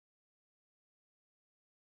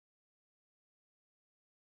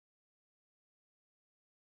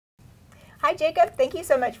Hi, Jacob. Thank you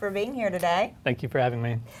so much for being here today. Thank you for having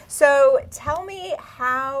me. So tell me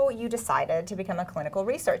how you decided to become a clinical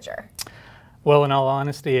researcher. Well, in all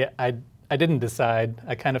honesty, I didn't decide.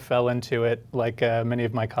 I kind of fell into it like many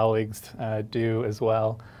of my colleagues do as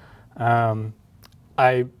well.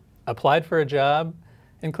 I applied for a job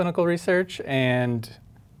in clinical research, and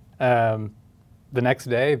the next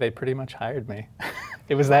day they pretty much hired me.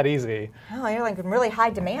 It was that easy. Oh, you're like in really high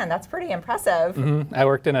demand. That's pretty impressive. Mm-hmm. I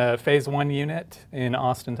worked in a phase 1 unit in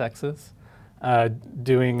Austin, Texas,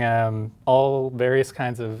 doing all various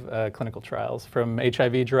kinds of clinical trials, from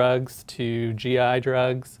HIV drugs to GI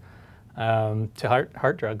drugs to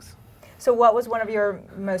heart drugs. So what was one of your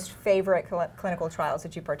most favorite clinical trials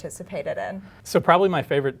that you participated in? So probably my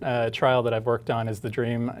favorite trial that I've worked on is the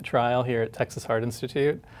DREAM trial here at Texas Heart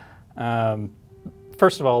Institute.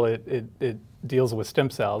 First of all, it deals with stem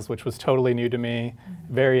cells, which was totally new to me,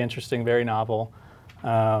 very interesting, very novel.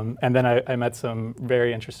 And then I met some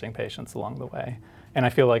very interesting patients along the way. And I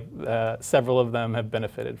feel like several of them have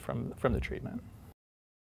benefited from the treatment.